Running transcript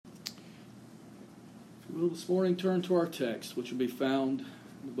We'll this morning turn to our text, which will be found in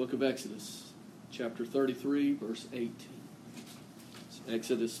the book of Exodus, chapter 33, verse 18. It's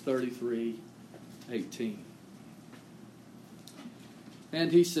Exodus 33, 18.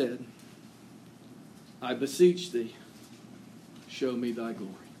 And he said, I beseech thee, show me thy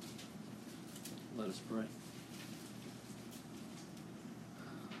glory. Let us pray.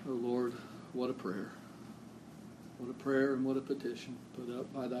 Oh Lord, what a prayer. What a prayer and what a petition put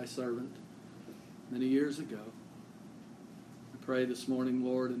up by thy servant many years ago. I pray this morning,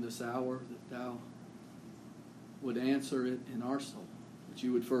 Lord, in this hour, that thou would answer it in our soul, that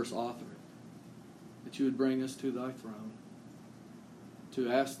you would first author it, that you would bring us to thy throne,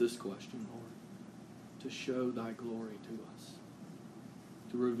 to ask this question, Lord, to show thy glory to us,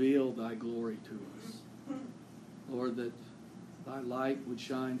 to reveal thy glory to us. Lord, that thy light would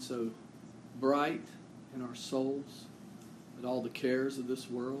shine so bright in our souls, that all the cares of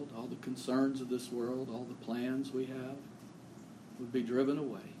this world, all the concerns of this world, all the plans we have would be driven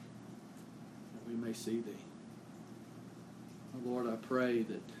away, that we may see thee. Oh Lord, I pray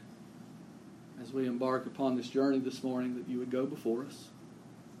that as we embark upon this journey this morning, that you would go before us,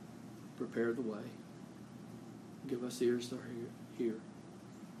 prepare the way, give us ears to hear,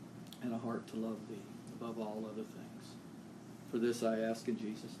 and a heart to love thee above all other things. For this I ask in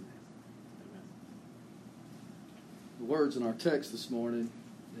Jesus' name. The words in our text this morning,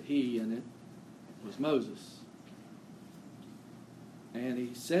 the he in it was Moses. And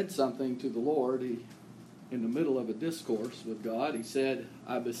he said something to the Lord. In the middle of a discourse with God, he said,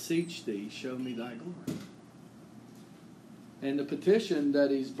 I beseech thee, show me thy glory. And the petition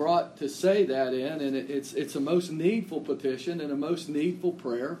that he's brought to say that in, and it's a most needful petition and a most needful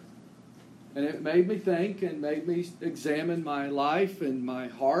prayer. And it made me think and made me examine my life and my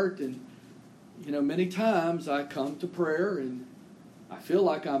heart. And many times I come to prayer and I feel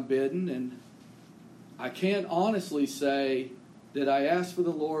like I'm bidden, and I can't honestly say that I ask for the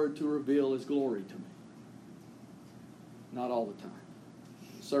Lord to reveal His glory to me. Not all the time.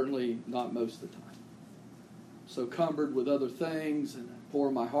 Certainly not most of the time. So cumbered with other things, and I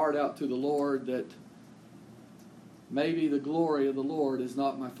pour my heart out to the Lord, that maybe the glory of the Lord is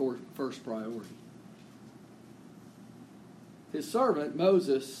not my first priority. His servant,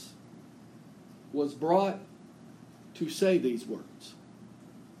 Moses, was brought to say these words.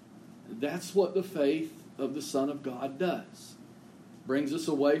 That's what the faith of the Son of God does. Brings us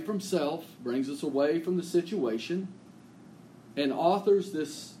away from self, brings us away from the situation, and authors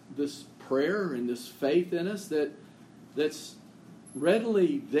this prayer and this faith in us that's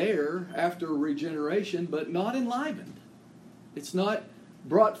readily there after regeneration, but not enlivened. It's not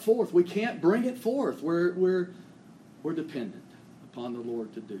brought forth. We can't bring it forth. We're dependent upon the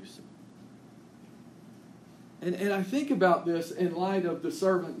Lord to do so. And I think about this in light of the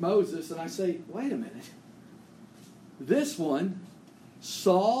servant Moses, and I say, wait a minute. This one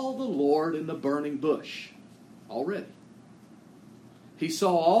saw the Lord in the burning bush already. He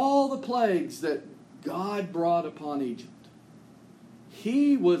saw all the plagues that God brought upon Egypt.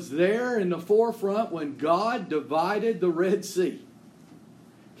 He was there in the forefront when God divided the Red Sea.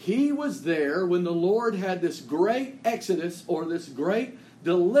 He was there when the Lord had this great exodus, or this great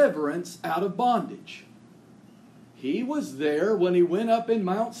deliverance out of bondage. He was there when he went up in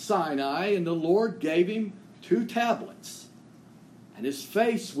Mount Sinai and the Lord gave him 2 tablets, and his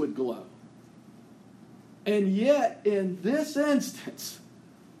face would glow. And yet, in this instance,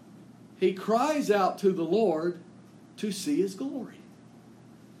 he cries out to the Lord to see His glory.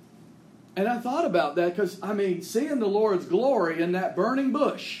 And I thought about that because, seeing the Lord's glory in that burning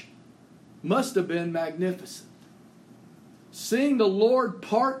bush must have been magnificent. Seeing the Lord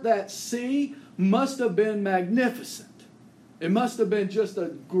part that sea must have been magnificent. It must have been just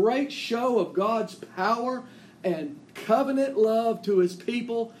a great show of God's power and covenant love to His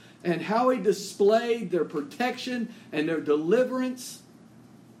people, and how He displayed their protection and their deliverance.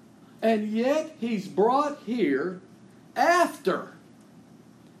 And yet He's brought here after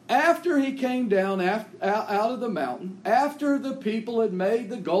He came down out of the mountain, after the people had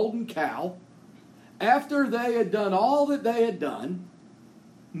made the golden cow, after they had done all that they had done.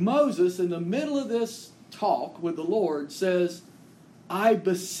 Moses, in the middle of this talk with the Lord, says, I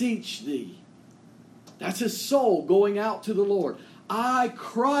beseech thee. That's his soul going out to the Lord. I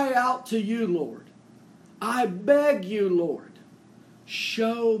cry out to you, Lord. I beg you, Lord.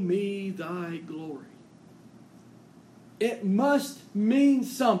 Show me thy glory. It must mean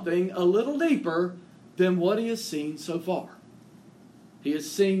something a little deeper than what he has seen so far. He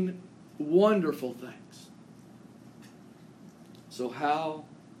has seen wonderful things. So how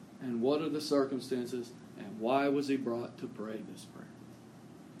and what are the circumstances, and why was he brought to pray this prayer?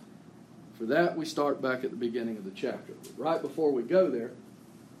 For that, we start back at the beginning of the chapter. Right before we go there,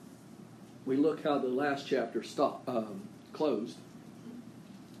 we look how the last chapter closed.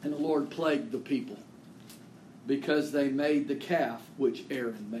 And the Lord plagued the people because they made the calf which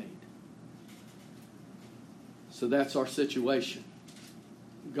Aaron made. So that's our situation.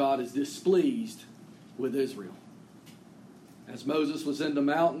 God is displeased with Israel. As Moses was in the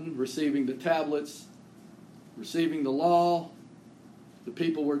mountain receiving the tablets, receiving the law, the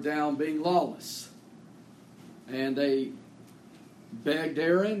people were down being lawless. And they begged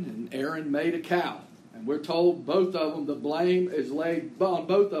Aaron, and Aaron made a cow. And we're told both of them, the blame is laid on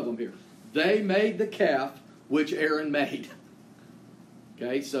both of them here. They made the calf which Aaron made.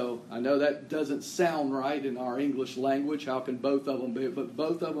 Okay, so I know that doesn't sound right in our English language. How can both of them be? But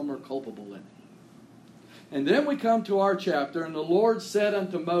both of them are culpable in it. And then we come to our chapter, and the Lord said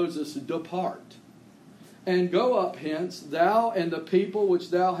unto Moses, Depart, and go up hence, thou and the people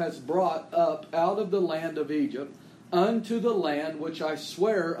which thou hast brought up out of the land of Egypt, unto the land which I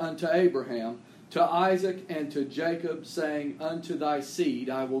swear unto Abraham, to Isaac, and to Jacob, saying, Unto thy seed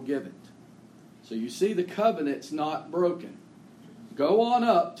I will give it. So you see the covenant's not broken. Go on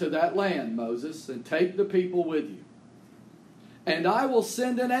up to that land, Moses, and take the people with you. And I will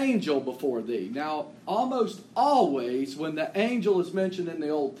send an angel before thee. Now, almost always when the angel is mentioned in the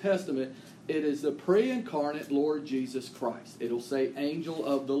Old Testament, it is the pre-incarnate Lord Jesus Christ. It'll say angel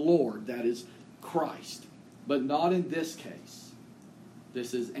of the Lord, that is Christ. But not in this case.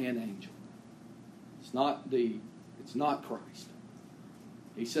 This is an angel. It's not Christ.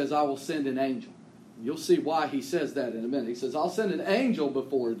 He says, I will send an angel. You'll see why he says that in a minute. He says, I'll send an angel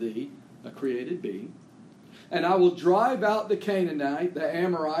before thee, a created being, and I will drive out the Canaanite, the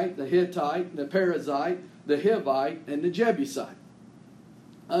Amorite, the Hittite, the Perizzite, the Hivite, and the Jebusite,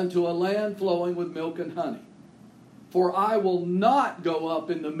 unto a land flowing with milk and honey. For I will not go up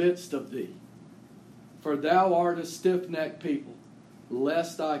in the midst of thee, for thou art a stiff-necked people,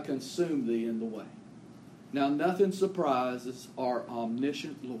 lest I consume thee in the way. Now nothing surprises our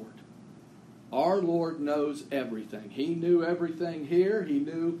omniscient Lord. Our Lord knows everything. He knew everything here. He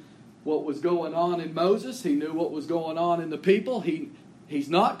knew what was going on in Moses. He knew what was going on in the people. He's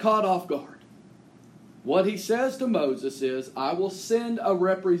not caught off guard. What he says to Moses is, I will send a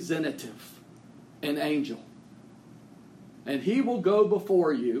representative, an angel. And he will go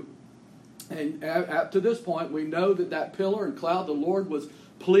before you. And up to this point, we know that pillar and cloud, the Lord was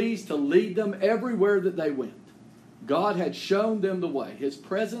pleased to lead them everywhere that they went. God had shown them the way. His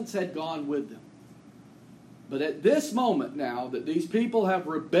presence had gone with them. But at this moment now that these people have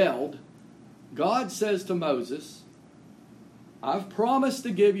rebelled, God says to Moses, I've promised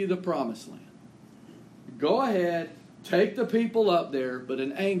to give you the promised land. Go ahead, take the people up there, but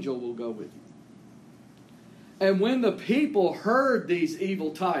an angel will go with you. And when the people heard these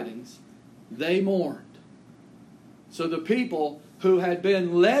evil tidings, they mourned. So the people who had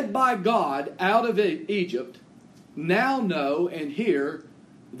been led by God out of Egypt now know and hear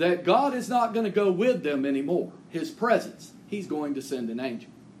that God is not going to go with them anymore. His presence, He's going to send an angel.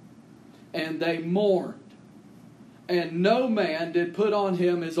 And they mourned. And no man did put on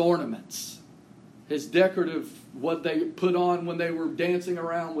him his ornaments, his decorative, what they put on when they were dancing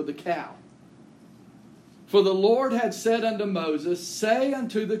around with the cow. For the Lord had said unto Moses, Say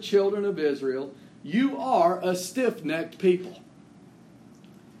unto the children of Israel, You are a stiff-necked people.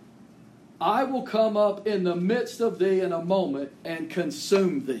 I will come up in the midst of thee in a moment and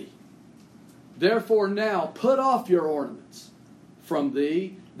consume thee. Therefore now put off your ornaments from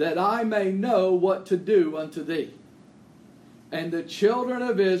thee, that I may know what to do unto thee. And the children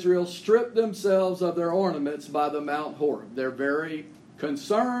of Israel stripped themselves of their ornaments by the Mount Horeb. They're very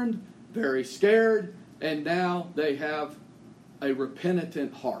concerned, very scared, and now they have a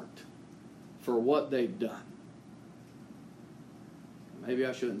repentant heart for what they've done. Maybe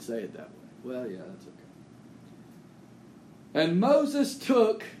I shouldn't say it that way. Well, yeah, that's okay. And Moses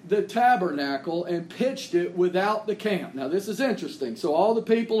took the tabernacle and pitched it without the camp. Now, this is interesting. So all the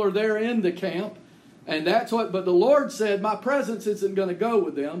people are there in the camp. And that's what, but the Lord said, my presence isn't going to go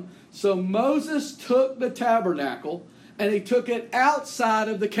with them. So Moses took the tabernacle and he took it outside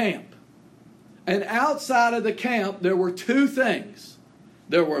of the camp. And outside of the camp, there were two things.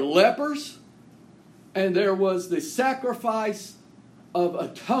 There were lepers and there was the sacrifice of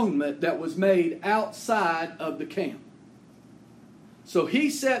atonement that was made outside of the camp. So he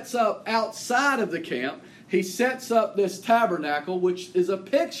sets up outside of the camp, he sets up this tabernacle, which is a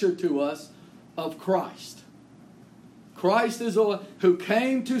picture to us of Christ. Christ is who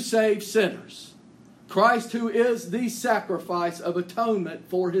came to save sinners. Christ who is the sacrifice of atonement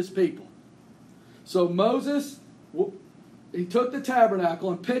for his people. So Moses he took the tabernacle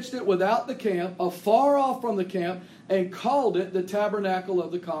and pitched it without the camp, afar off from the camp, and called it the tabernacle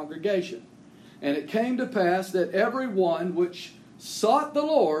of the congregation. And it came to pass that every one which sought the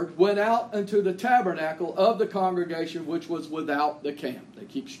Lord went out unto the tabernacle of the congregation which was without the camp. They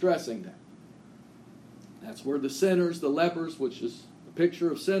keep stressing that. That's where the sinners, the lepers, which is a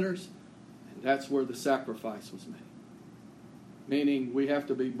picture of sinners, and that's where the sacrifice was made. Meaning we have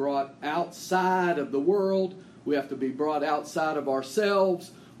to be brought outside of the world. We have to be brought outside of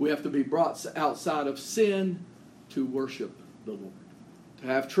ourselves. We have to be brought outside of sin to worship the Lord, to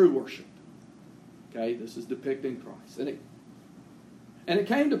have true worship. Okay, this is depicting Christ. And it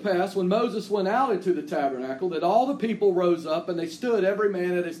came to pass when Moses went out into the tabernacle that all the people rose up and they stood every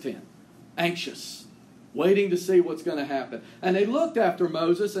man at his tent, anxious, waiting to see what's going to happen. And they looked after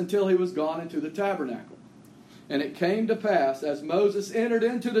Moses until he was gone into the tabernacle. And it came to pass, as Moses entered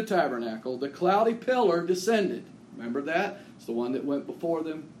into the tabernacle, the cloudy pillar descended. Remember that? It's the one that went before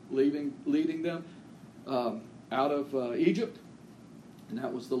them, leading them out of Egypt. And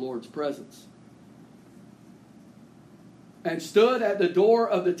that was the Lord's presence. And stood at the door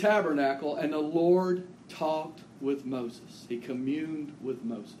of the tabernacle, and the Lord talked with Moses. He communed with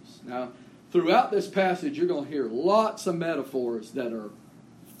Moses. Now, throughout this passage, you're going to hear lots of metaphors that are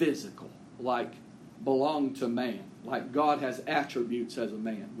physical, like belong to man, like God has attributes as a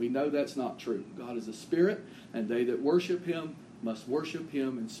man. We know that's not true. God is a spirit, and they that worship Him must worship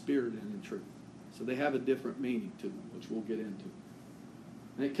Him in spirit and in truth. So they have a different meaning to them, which we'll get into.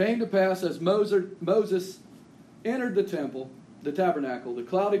 And it came to pass, as Moses entered the tabernacle, the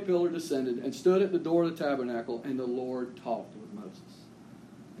cloudy pillar descended and stood at the door of the tabernacle, and the Lord talked with Moses.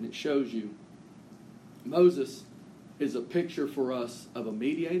 And it shows you, Moses is a picture for us of a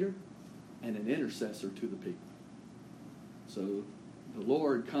mediator and an intercessor to the people. So the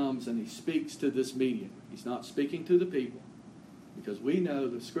Lord comes and He speaks to this mediator. He's not speaking to the people, because we know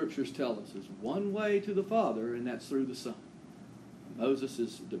the Scriptures tell us there's one way to the Father, and that's through the Son. Moses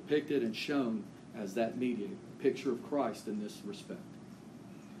is depicted and shown as that mediator, a picture of Christ in this respect.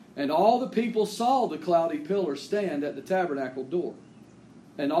 And all the people saw the cloudy pillar stand at the tabernacle door.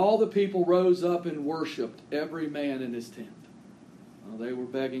 And all the people rose up and worshipped, every man in his tent. Well, they were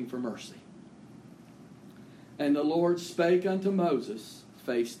begging for mercy. And the Lord spake unto Moses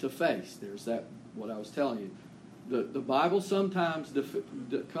face to face. There's that, what I was telling you. The Bible sometimes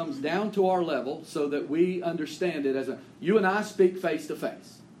comes down to our level so that we understand it as you and I speak face to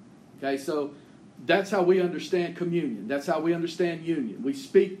face. Okay, so that's how we understand communion. That's how we understand union. We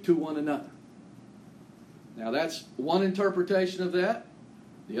speak to one another. Now that's one interpretation of that.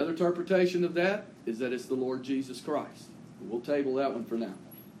 The other interpretation of that is that it's the Lord Jesus Christ. We'll table that one for now.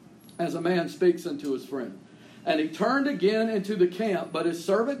 As a man speaks unto his friend. And he turned again into the camp, but his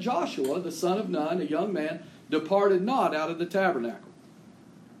servant Joshua, the son of Nun, a young man, departed not out of the tabernacle.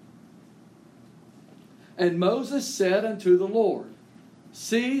 And Moses said unto the Lord,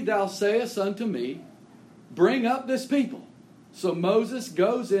 See, thou sayest unto me, bring up this people. So Moses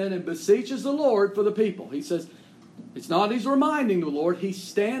goes in and beseeches the Lord for the people. He says, it's not he's reminding the Lord, he's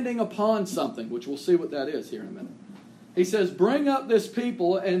standing upon something, which we'll see what that is here in a minute. He says, bring up this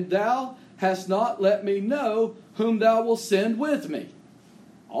people, and thou hast not let me know whom thou wilt send with me.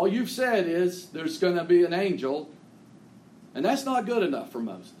 All you've said is there's going to be an angel, and that's not good enough for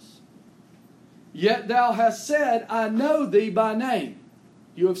Moses. Yet thou hast said, I know thee by name.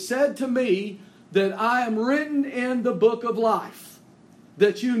 You have said to me that I am written in the book of life,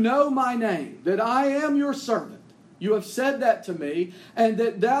 that you know my name, that I am your servant. You have said that to me, and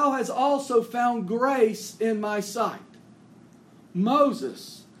that thou hast also found grace in my sight.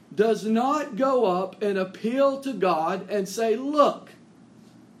 Moses does not go up and appeal to God and say, look,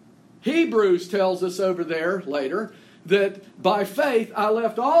 Hebrews tells us over there later that by faith I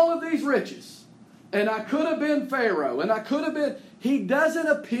left all of these riches, and I could have been Pharaoh, and I could have been... He doesn't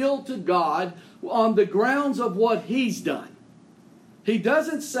appeal to God on the grounds of what he's done. He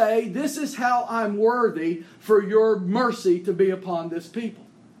doesn't say, this is how I'm worthy for your mercy to be upon this people.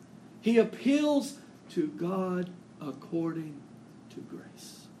 He appeals to God according to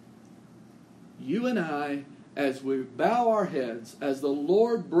grace. You and I, as we bow our heads, as the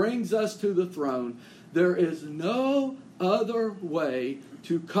Lord brings us to the throne, there is no other way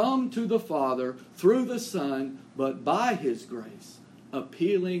to come to the Father through the Son, but by His grace,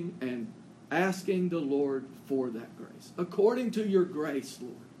 appealing and asking the Lord for that grace. According to your grace,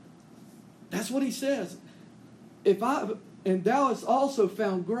 Lord. That's what He says. And thou hast also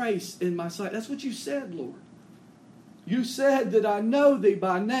found grace in my sight. That's what you said, Lord. You said that I know thee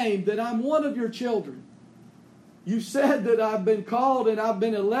by name, that I'm one of your children. You said that I've been called and I've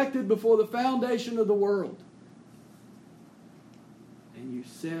been elected before the foundation of the world. and you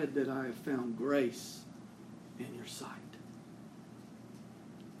said that I have found grace in your sight.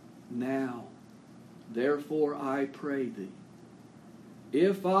 Now, therefore, I pray thee,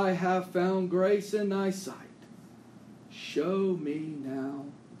 if I have found grace in thy sight, show me now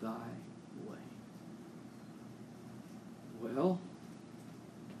thy way. Well,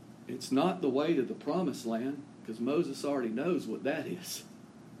 it's not the way to the promised land, because Moses already knows what that is.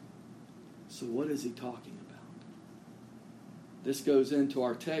 So what is he talking about? This goes into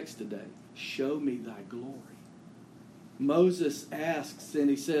our text today. Show me thy glory. Moses asks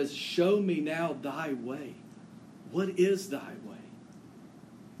and he says, show me now thy way. What is thy way?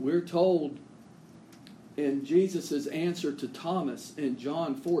 We're told in Jesus' answer to Thomas in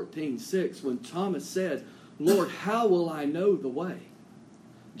John 14:6, when Thomas said, Lord, how will I know the way?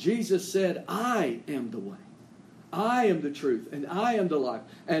 Jesus said, I am the way. I am the truth, and I am the life.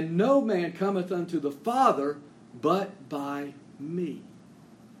 And no man cometh unto the Father but by me.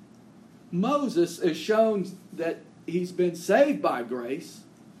 Moses is shown that he's been saved by grace.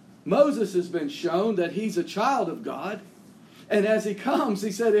 Moses has been shown that he's a child of God. And as he comes,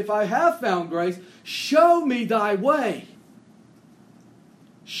 he said, if I have found grace, show me thy way.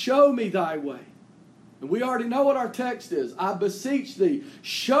 Show me thy way. And we already know what our text is. I beseech thee,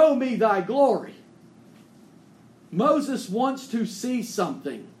 show me thy glory. Moses wants to see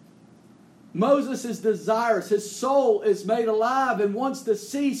something. Moses is desirous. His soul is made alive and wants to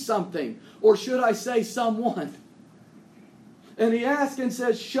see something. Or should I say someone? And he asks and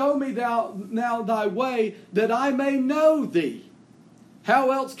says, show me thou now thy way, that I may know thee.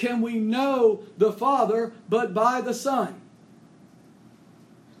 How else can we know the Father but by the Son?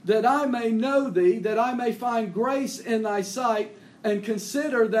 That I may know thee, that I may find grace in thy sight, and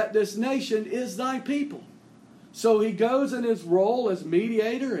consider that this nation is thy people. So he goes in his role as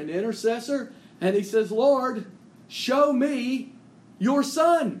mediator and intercessor, and he says, Lord, show me your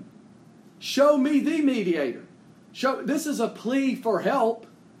Son. Show me the mediator. This is a plea for help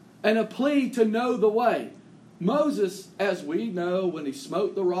and a plea to know the way. Moses, as we know, when he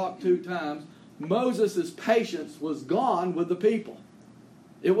smote the rock 2 times, Moses' patience was gone with the people.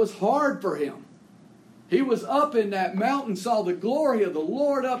 It was hard for him. He was up in that mountain, saw the glory of the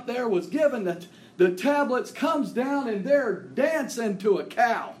Lord up there, was given the tablets, comes down, and they're dancing to a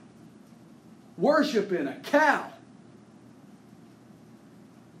cow. Worshiping a cow.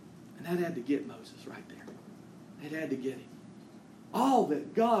 And that had to get Moses right there. It had to get him. All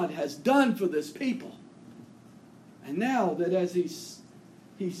that God has done for this people. And now that as he's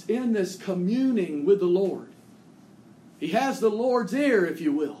in this communing with the Lord, he has the Lord's ear, if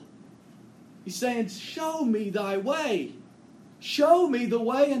you will. He's saying, show me thy way. Show me the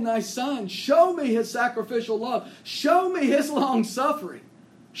way in thy Son. Show me his sacrificial love. Show me his long suffering.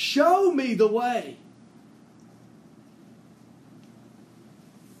 Show me the way.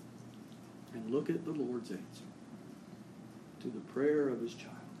 And look at the Lord's answer to the prayer of his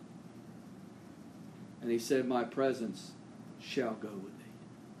child. And he said, my presence shall go with thee.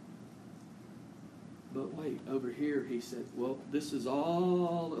 But wait, over here he said, well, this is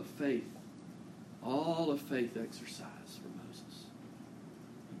all a faith exercise for Moses.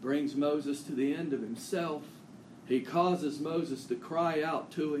 He brings Moses to the end of himself. He causes Moses to cry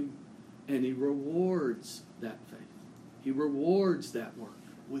out to him, and he rewards that faith. He rewards that work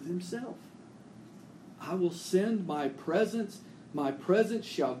with himself. I will send my presence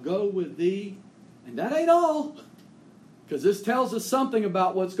shall go with thee. And that ain't all. Because this tells us something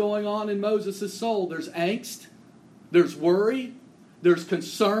about what's going on in Moses' soul. There's angst. There's worry. There's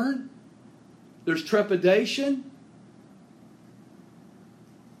concern. There's trepidation.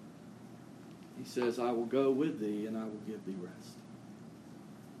 He says, I will go with thee and I will give thee rest.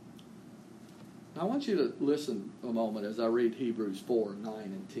 Now I want you to listen a moment as I read Hebrews 4, 9,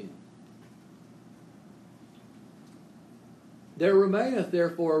 and 10. There remaineth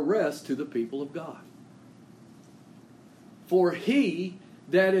therefore a rest to the people of God. For he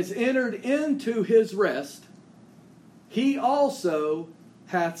that is entered into his rest, he also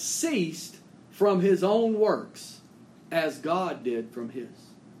hath ceased from his own works, as God did from his.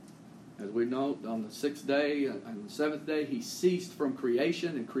 As we know, on the 6th day, on the 7th day, he ceased from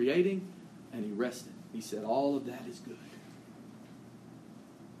creation and creating, and he rested. He said, all of that is good.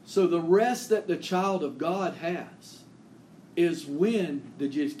 So the rest that the child of God has is when,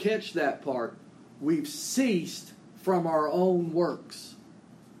 did you catch that part? We've ceased from our own works.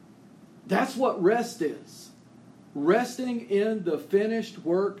 That's what rest is. Resting in the finished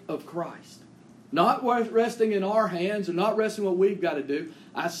work of Christ. Not resting in our hands or not resting what we've got to do.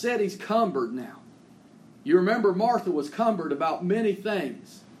 I said he's cumbered now. You remember Martha was cumbered about many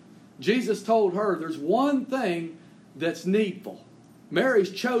things. Jesus told her there's one thing that's needful.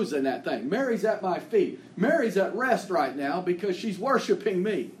 Mary's chosen that thing. Mary's at my feet. Mary's at rest right now because she's worshiping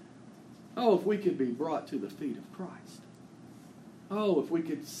me. Oh, if we could be brought to the feet of Christ. Oh, if we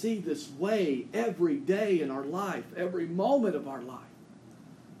could see this way every day in our life, every moment of our life.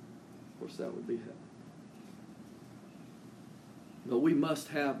 Of course, that would be heaven. But we must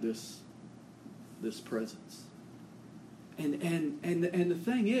have this presence. And the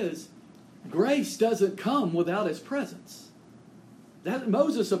thing is, grace doesn't come without His presence. That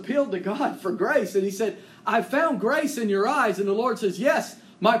Moses appealed to God for grace, and he said, I found grace in your eyes. And the Lord says, yes,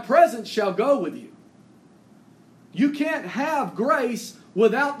 my presence shall go with you. You can't have grace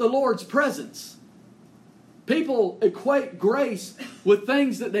without the Lord's presence. People equate grace with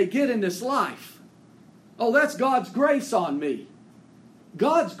things that they get in this life. Oh, that's God's grace on me.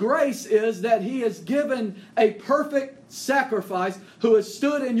 God's grace is that He has given a perfect sacrifice who has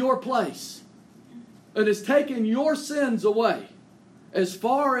stood in your place and has taken your sins away as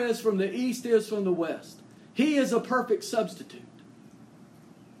far as from the east is from the west. He is a perfect substitute.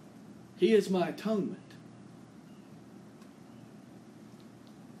 He is my atonement.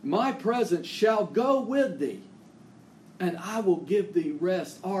 My presence shall go with thee, and I will give thee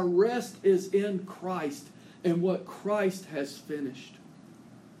rest. Our rest is in Christ and what Christ has finished.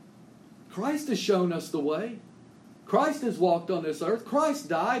 Christ has shown us the way. Christ has walked on this earth. Christ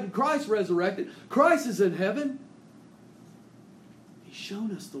died. Christ resurrected. Christ is in heaven. He's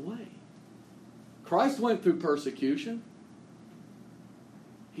shown us the way. Christ went through persecution.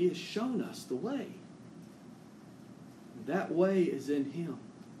 He has shown us the way. That way is in Him.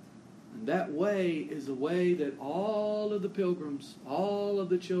 And that way is the way that all of the pilgrims, all of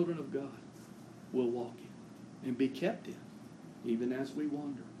the children of God will walk in and be kept in, even as we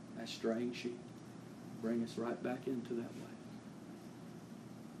wander as straying sheep. Bring us right back into that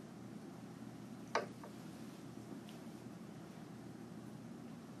way.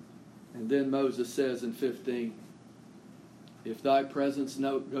 And then Moses says in 15, if thy presence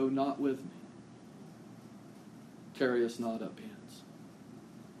go not with me, carry us not up hence.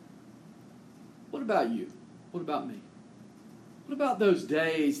 What about you? What about me? What about those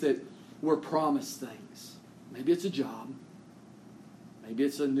days that we're promised things? Maybe it's a job. Maybe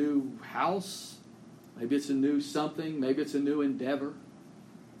it's a new house. Maybe it's a new something. Maybe it's a new endeavor.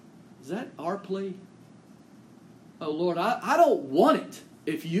 Is that our plea? Oh, Lord, I don't want it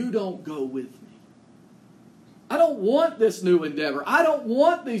if you don't go with me. I don't want this new endeavor. I don't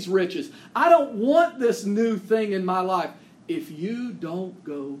want these riches. I don't want this new thing in my life if you don't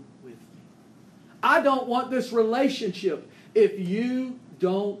go with me. I don't want this relationship if you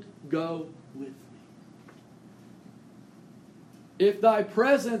don't go with me. If thy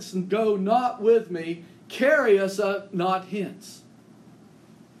presence go not with me, carry us up not hence.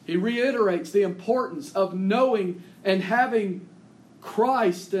 He reiterates the importance of knowing and having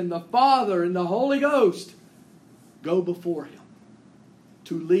Christ and the Father and the Holy Ghost go before Him,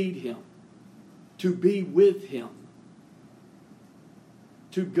 to lead Him, to be with Him,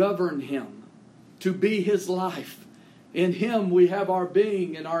 to govern Him, to be His life. In Him we have our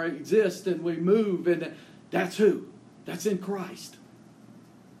being and our exist and we move, and that's who? That's in Christ.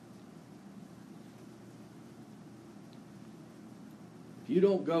 If you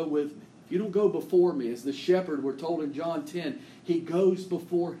don't go with me, if you don't go before me, as the shepherd, we're told in John 10, he goes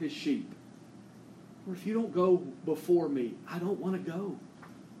before his sheep. Or if you don't go before me, I don't want to go.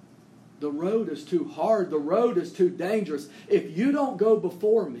 The road is too hard. The road is too dangerous. If you don't go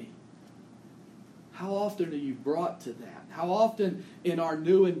before me, how often are you brought to that? How often in our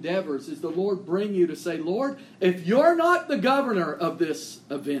new endeavors does the Lord bring you to say, Lord, if you're not the governor of this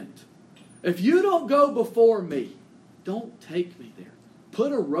event, if you don't go before me, don't take me there.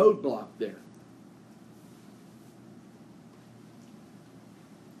 Put a roadblock there.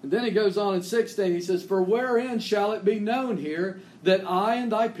 And then he goes on in 16, he says, for wherein shall it be known here that I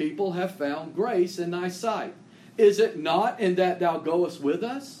and thy people have found grace in thy sight? Is it not in that thou goest with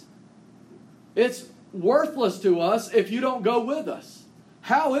us? It's worthless to us if you don't go with us.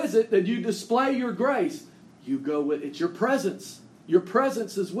 How is it that you display your grace? You go with, it's your presence. Your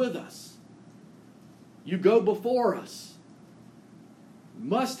presence is with us. You go before us. You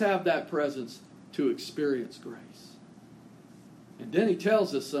must have that presence to experience grace. And then he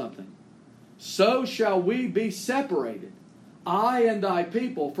tells us something. So shall we be separated, I and thy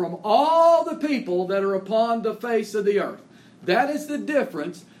people, from all the people that are upon the face of the earth. That is the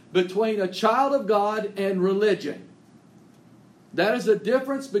difference between a child of God and religion. That is the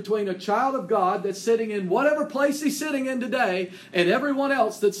difference between a child of God that's sitting in whatever place he's sitting in today and everyone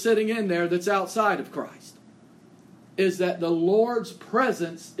else that's sitting in there that's outside of Christ. Is that the Lord's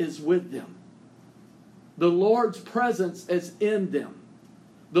presence is with them. The Lord's presence is in them.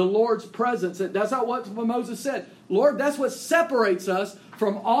 the Lord's presence. That's not what Moses said. Lord, that's what separates us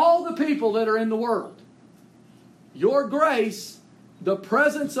from all the people that are in the world. Your grace, the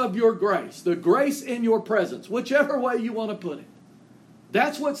presence of your grace, the grace in your presence, whichever way you want to put it.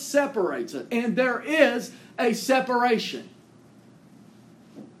 That's what separates it. And there is a separation.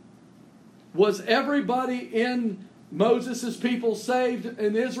 Was everybody in Moses' people saved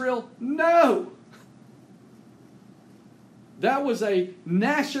in Israel? No. That was a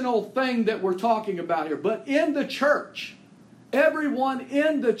national thing that we're talking about here. But in the church, everyone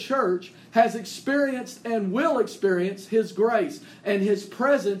in the church has experienced and will experience His grace and His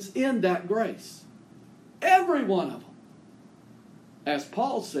presence in that grace. Every one of them. As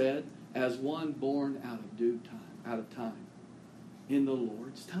Paul said, as one born out of due time, out of time, in the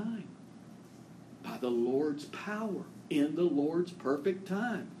Lord's time. By the Lord's power, in the Lord's perfect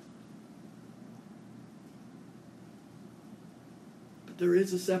time. But there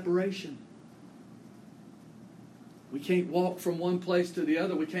is a separation. We can't walk from one place to the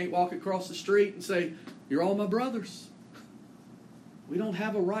other. We can't walk across the street and say, you're all my brothers. We don't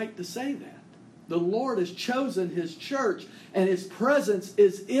have a right to say that. The Lord has chosen His church, and His presence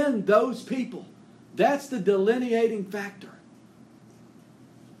is in those people. That's the delineating factor.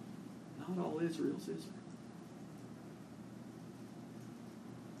 Not all Israel's Israel.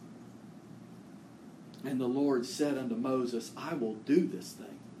 And the Lord said unto Moses, I will do this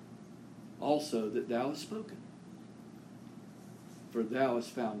thing also that thou hast spoken. For thou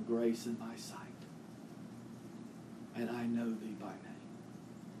hast found grace in my sight, and I know thee by name.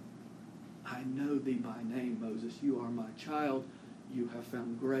 I know thee by name, Moses. You are my child. You have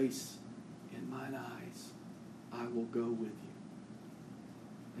found grace in mine eyes. I will go with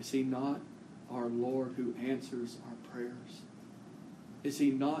you. Is He not our Lord who answers our prayers? Is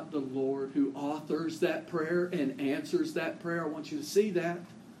He not the Lord who authors that prayer and answers that prayer? I want you to see that.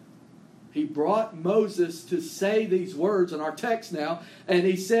 He brought Moses to say these words in our text now, and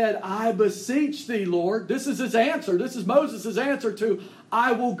he said, I beseech thee, Lord. This is his answer. This is Moses' answer to,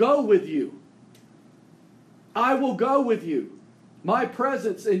 I will go with you. I will go with you. My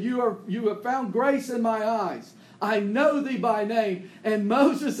presence, and you have found grace in my eyes. I know thee by name. And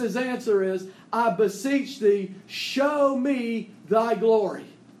Moses' answer is, I beseech thee, show me thy glory.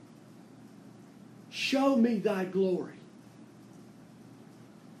 Show me thy glory.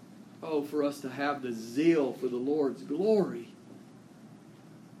 Oh, for us to have the zeal for the Lord's glory.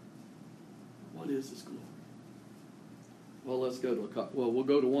 What is His glory? Well, let's go to we'll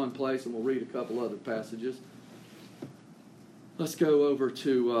go to one place and we'll read a couple other passages. Let's go over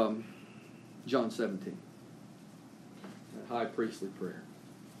to John 17. That high priestly prayer.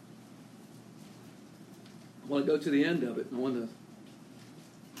 I want to go to the end of it, and I want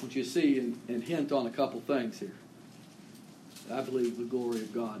you to see and hint on a couple things here. I believe the glory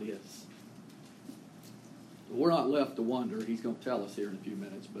of God is. We're not left to wonder. He's going to tell us here in a few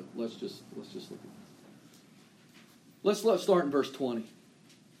minutes, but let's just look at this. Let's start in verse 20.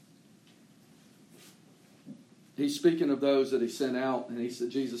 He's speaking of those that He sent out,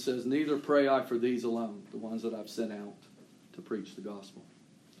 and Jesus says, neither pray I for these alone, the ones that I've sent out to preach the gospel,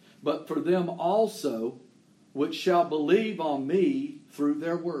 but for them also which shall believe on me through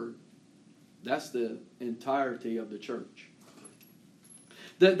their word. That's the entirety of the church.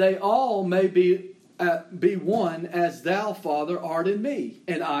 That they all may be one as thou, Father, art in me,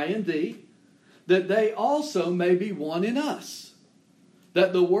 and I in thee, that they also may be one in us.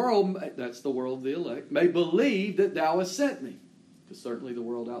 That the world, that's the world of the elect, may believe that thou hast sent me. Because certainly the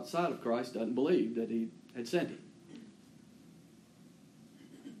world outside of Christ doesn't believe that He had sent Him.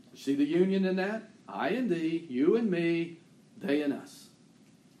 You see the union in that? I and thee, you and me, they and us.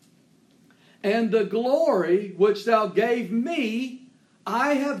 And the glory which thou gave me,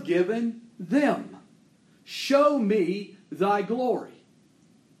 I have given them. Show me thy glory.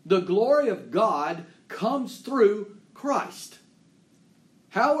 The glory of God comes through Christ.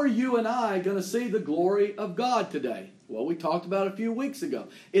 How are you and I going to see the glory of God today? Well, we talked about it a few weeks ago.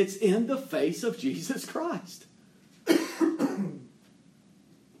 It's in the face of Jesus Christ.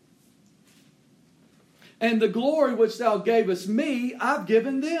 And the glory which thou gavest me, I've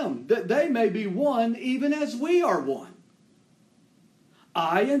given them, that they may be one even as we are one.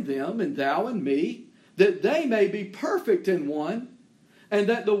 I and them, and thou and me, that they may be perfect in one, and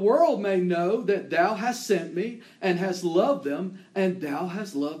that the world may know that thou hast sent me, and hast loved them, and thou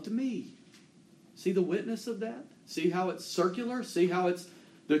hast loved me. See the witness of that? See how it's circular? See how it's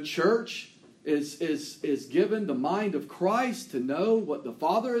the church is given the mind of Christ to know what the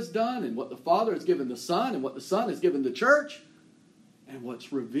Father has done, and what the Father has given the Son, and what the Son has given the church, and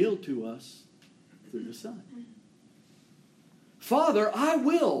what's revealed to us through the Son. Father, I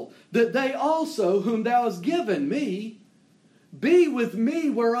will that they also, whom thou hast given me, be with me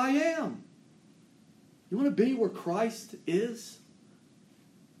where I am. You want to be where Christ is?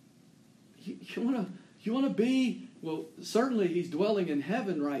 You want to be, well, certainly He's dwelling in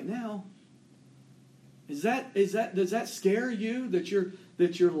heaven right now. Does that scare you that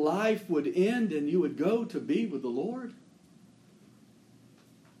your life would end and you would go to be with the Lord?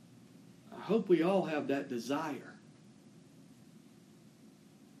 I hope we all have that desire.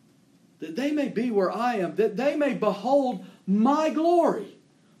 That they may be where I am, that they may behold my glory,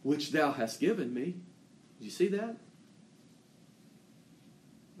 which thou hast given me. Do you see that?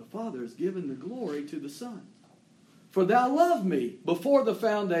 The Father has given the glory to the Son. For thou loved me before the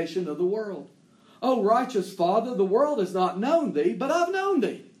foundation of the world. O righteous Father, the world has not known thee, but I've known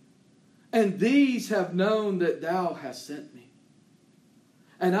thee. And these have known that thou hast sent me.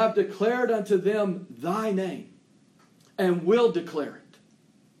 And I've declared unto them thy name, and will declare it.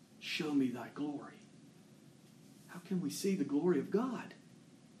 Show me thy glory. How can we see the glory of God?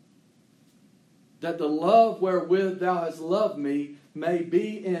 That the love wherewith thou hast loved me may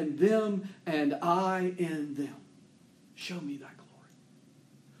be in them, and I in them. Show me thy glory.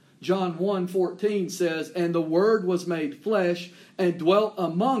 John 1:14 says, and the Word was made flesh and dwelt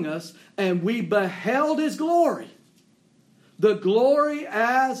among us, and we beheld His glory. The glory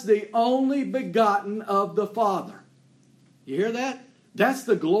as the only begotten of the Father. You hear that? That's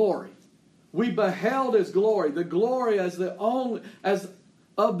the glory. We beheld His glory. The glory as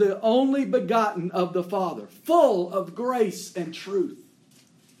of the only begotten of the Father, full of grace and truth.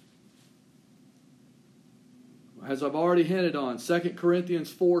 As I've already hinted on, 2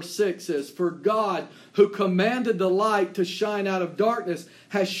 Corinthians 4:6 says, for God, who commanded the light to shine out of darkness,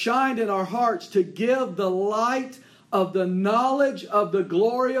 has shined in our hearts to give the light of the knowledge of the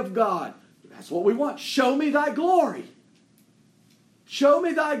glory of God. That's what we want. Show me thy glory. Show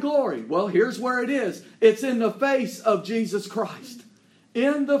me thy glory. Well, here's where it is. It's in the face of Jesus Christ.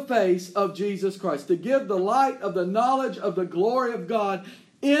 In the face of Jesus Christ. To give the light of the knowledge of the glory of God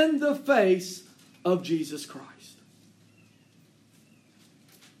in the face of Jesus Christ.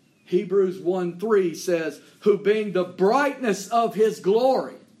 Hebrews 1:3 says, who being the brightness of His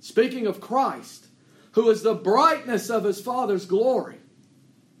glory, speaking of Christ, who is the brightness of His Father's glory,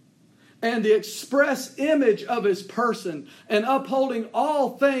 and the express image of His person, and upholding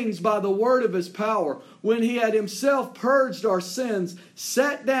all things by the word of His power, when He had Himself purged our sins,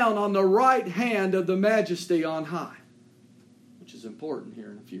 sat down on the right hand of the Majesty on high. Which is important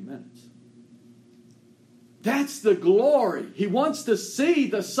here in a few minutes. That's the glory. He wants to see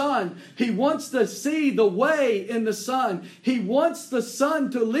the Son. He wants to see the way in the Son. He wants the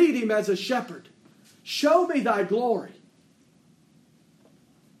Son to lead Him as a shepherd. Show me thy glory.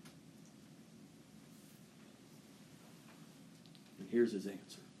 And here's His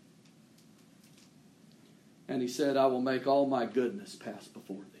answer. And He said, I will make all my goodness pass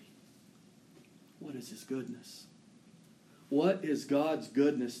before thee. What is His goodness? What is God's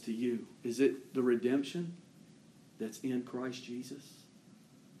goodness to you? Is it the redemption that's in Christ Jesus?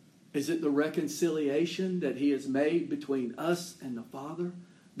 Is it the reconciliation that He has made between us and the Father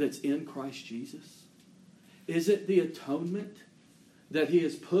that's in Christ Jesus? Is it the atonement that He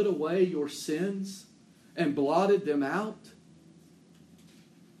has put away your sins and blotted them out?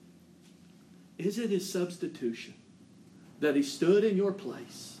 Is it His substitution that He stood in your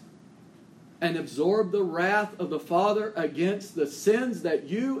place and absorb the wrath of the Father against the sins that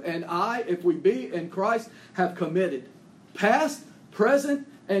you and I, if we be in Christ, have committed? Past, present,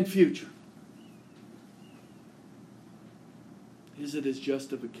 and future. Is it His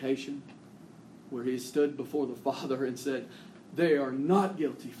justification, where He stood before the Father and said, they are not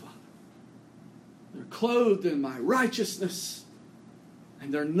guilty, Father. They're clothed in my righteousness,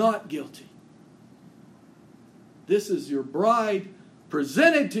 and they're not guilty. This is your bride,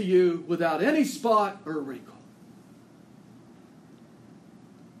 presented to you without any spot or wrinkle.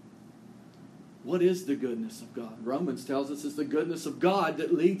 What is the goodness of God? Romans tells us it's the goodness of God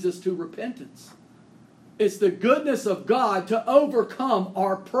that leads us to repentance. It's the goodness of God to overcome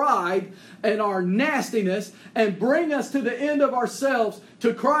our pride and our nastiness and bring us to the end of ourselves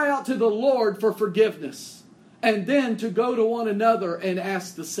to cry out to the Lord for forgiveness. And then to go to one another and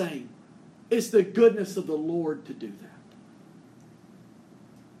ask the same. It's the goodness of the Lord to do that.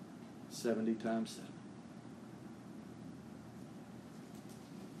 70 times 7.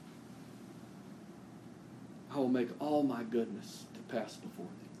 I will make all my goodness to pass before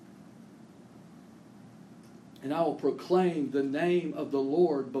thee. And I will proclaim the name of the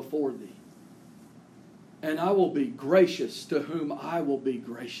Lord before thee. And I will be gracious to whom I will be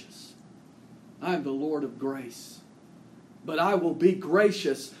gracious. I am the Lord of grace. But I will be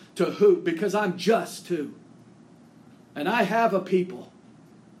gracious to who? Because I'm just too. And I have a people.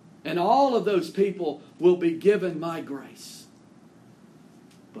 And all of those people will be given my grace.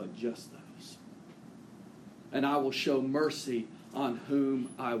 But just those. And I will show mercy on whom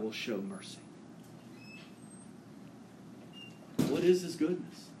I will show mercy. What is His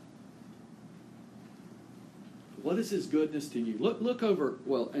goodness? What is His goodness to you? Look over,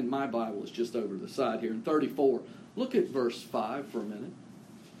 well, in my Bible, it's just over the side here in 34. Look at verse 5 for a minute,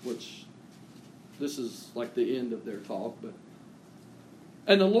 which this is like the end of their talk.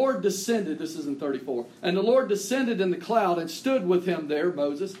 And the Lord descended, this is in 34, and the Lord descended in the cloud and stood with him there,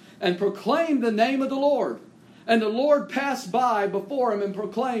 Moses, and proclaimed the name of the Lord. And the Lord passed by before him and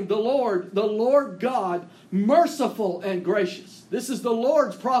proclaimed, the Lord God, merciful and gracious. This is the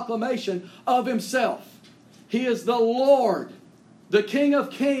Lord's proclamation of Himself. He is the Lord, the King of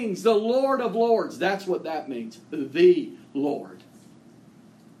kings, the Lord of lords. That's what that means. The Lord.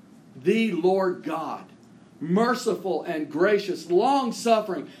 The Lord God. Merciful and gracious,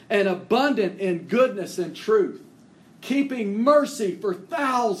 long-suffering and abundant in goodness and truth. Keeping mercy for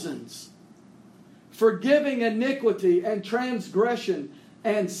thousands. Forgiving iniquity and transgression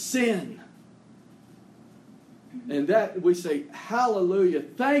and sin. And that we say, hallelujah.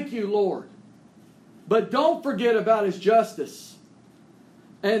 Thank you, Lord. But don't forget about His justice.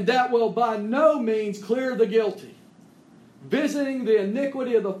 And that will by no means clear the guilty. Visiting the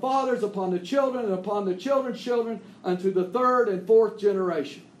iniquity of the fathers upon the children and upon the children's children unto the third and fourth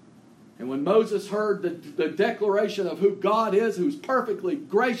generation. And when Moses heard the declaration of who God is, who's perfectly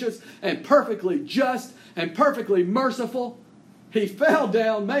gracious and perfectly just and perfectly merciful, he fell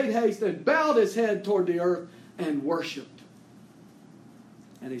down, made haste, and bowed his head toward the earth and worshipped.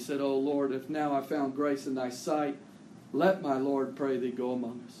 And he said, O Lord, if now I found grace in Thy sight, let my Lord, pray Thee, go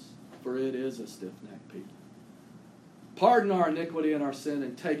among us, for it is a stiff-necked people. Pardon our iniquity and our sin,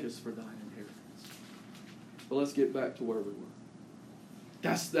 and take us for Thine inheritance. But let's get back to where we were.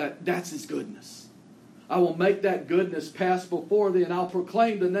 That's His goodness. I will make that goodness pass before Thee, and I'll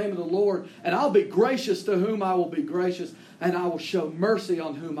proclaim the name of the Lord, and I'll be gracious to whom I will be gracious, and I will show mercy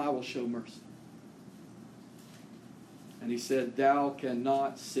on whom I will show mercy. And He said, Thou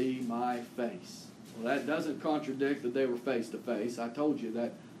cannot see my face. Well, that doesn't contradict that they were face to face. I told you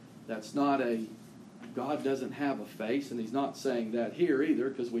that that's not God doesn't have a face, and He's not saying that here either,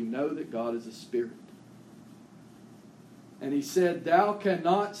 because we know that God is a spirit. And He said, Thou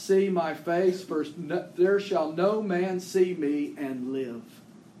cannot see my face, for there shall no man see me and live.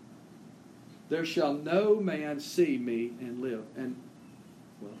 There shall no man see me and live. And,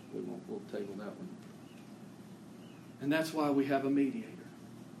 well, we'll table that one. And that's why we have a mediator.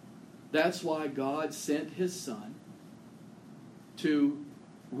 That's why God sent His Son to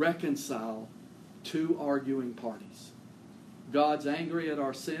reconcile two arguing parties. God's angry at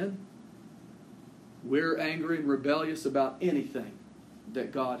our sin. We're angry and rebellious about anything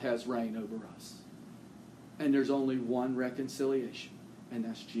that God has reign over us. And there's only one reconciliation, and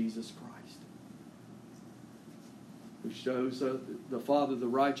that's Jesus Christ, who shows the Father the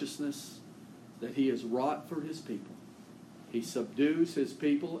righteousness that He has wrought for His people. He subdues His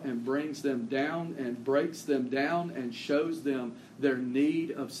people and brings them down and breaks them down and shows them their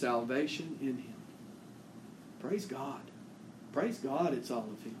need of salvation in Him. Praise God. Praise God it's all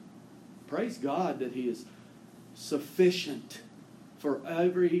of Him. Praise God that He is sufficient for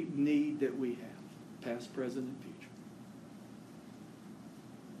every need that we have, past, present, and future.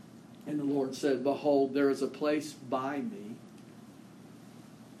 And the Lord said, Behold, there is a place by me.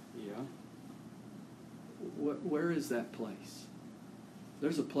 Yeah. Where is that place?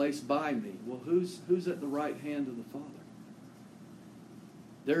 There's a place by me. Well, who's at the right hand of the Father?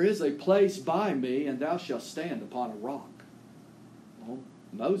 There is a place by me, and thou shalt stand upon a rock. Well,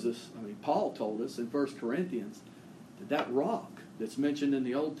 Paul told us in 1 Corinthians that rock that's mentioned in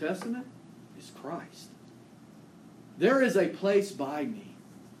the Old Testament is Christ. There is a place by me.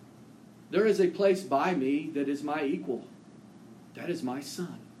 There is a place by me that is my equal. That is my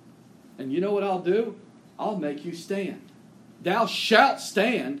Son. And you know what I'll do? I'll make you stand. Thou shalt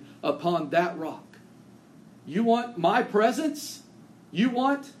stand upon that rock. You want my presence? You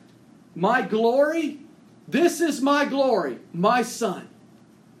want my glory? This is my glory, my Son.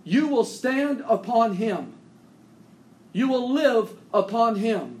 You will stand upon Him. You will live upon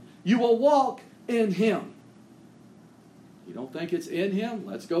Him. You will walk in Him. You don't think it's in Him?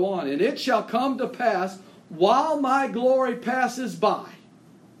 Let's go on. And it shall come to pass, while my glory passes by,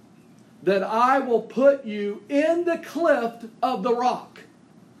 that I will put you in the cleft of the rock.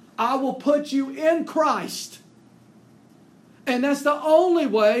 I will put you in Christ. And that's the only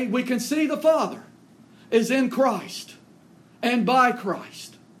way we can see the Father, is in Christ. and by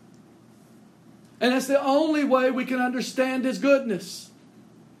Christ. And that's the only way we can understand His goodness.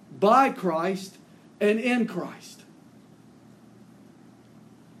 By Christ and in Christ.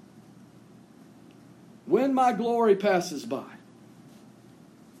 When my glory passes by,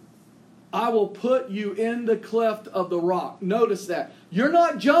 I will put you in the cleft of the rock. Notice that. You're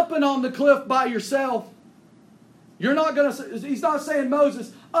not jumping on the cliff by yourself. You're not going to, he's not saying,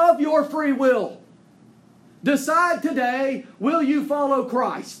 Moses, of your free will. Decide today, will you follow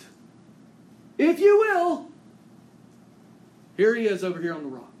Christ? If you will, here he is over here on the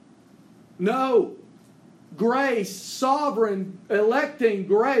rock. No. Grace, sovereign, electing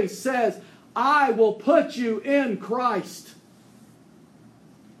grace says, I will put you in Christ.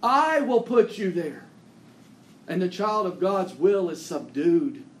 I will put you there. And the child of God's will is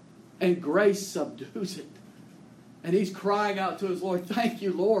subdued. And grace subdues it. And he's crying out to his Lord, thank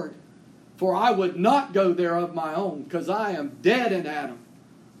you, Lord, for I would not go there of my own, because I am dead in Adam,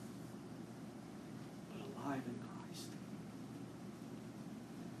 but alive in Christ.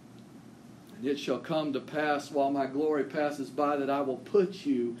 And it shall come to pass while my glory passes by that I will put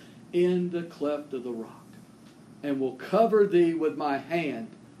you in the cleft of the rock and will cover thee with my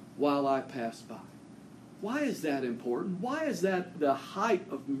hand while I pass by. Why is that important? Why is that the height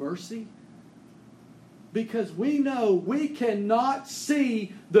of mercy? Because we know we cannot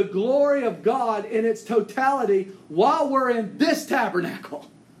see the glory of God in its totality while we're in this tabernacle.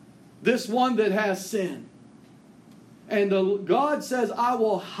 This one that has sin. And God says, I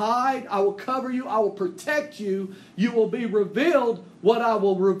will hide, I will cover you, I will protect you. You will be revealed what I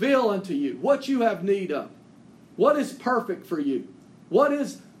will reveal unto you. What you have need of. What is perfect for you. What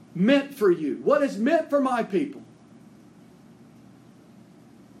is meant for you. What is meant for my people.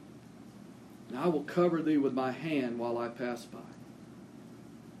 And I will cover thee with my hand while I pass by.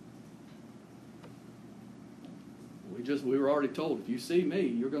 We were already told, if you see me,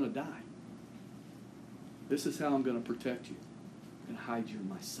 you're going to die. This is how I'm going to protect you and hide you in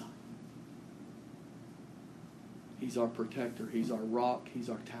my Son. He's our protector. He's our rock. He's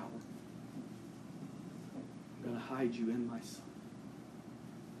our tower. I'm going to hide you in my Son.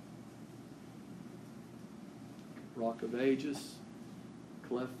 Rock of ages,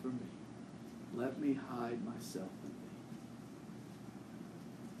 cleft for me. Let me hide myself in thee.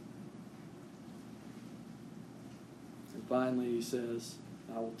 And finally he says,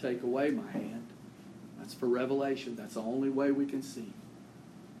 I will take away my hand. That's for revelation. That's the only way we can see.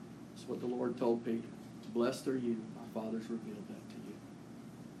 That's what the Lord told Peter. Blessed are you. My Father's revealed that to you.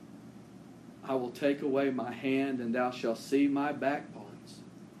 I will take away my hand, and thou shalt see my back parts.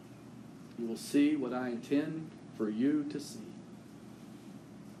 You will see what I intend for you to see.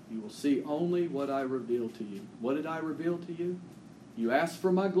 You will see only what I reveal to you. What did I reveal to you? You asked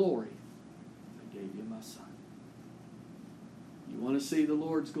for my glory. I gave you my Son. You want to see the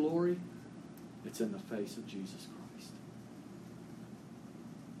Lord's glory? It's in the face of Jesus Christ.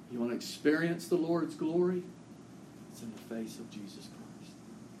 You want to experience the Lord's glory? It's in the face of Jesus Christ.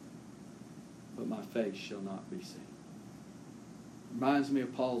 But my face shall not be seen. Reminds me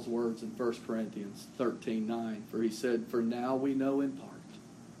of Paul's words in 1 Corinthians 13:9, for he said, for now we know in part,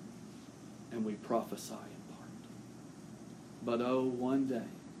 and we prophesy in part. But oh, one day,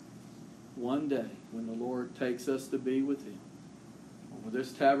 when the Lord takes us to be with Him, when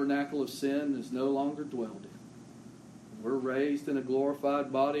this tabernacle of sin is no longer dwelled in, we're raised in a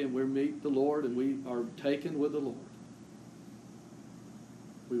glorified body and we meet the Lord and we are taken with the Lord,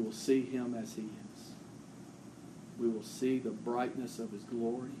 we will see Him as He is. We will see the brightness of His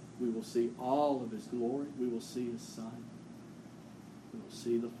glory. We will see all of His glory. We will see His Son. We will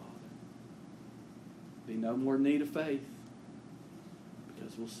see the Father. Be no more need of faith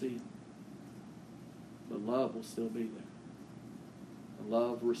because we'll see Him. But love will still be there. The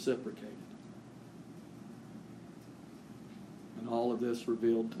love reciprocated. And all of this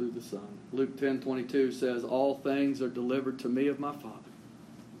revealed through the Son. Luke 10:22 says, all things are delivered to me of my Father.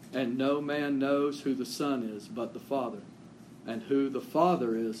 And no man knows who the Son is but the Father, and who the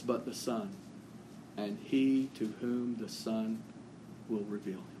Father is but the Son, and he to whom the Son will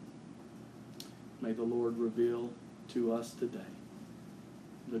reveal Him. May the Lord reveal to us today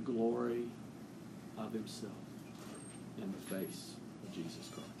the glory of Himself in the face of Jesus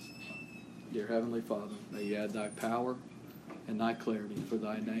Christ. Dear Heavenly Father, may You add Thy power and Thy clarity for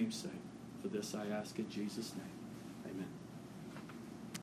Thy name's sake. For this I ask in Jesus' name.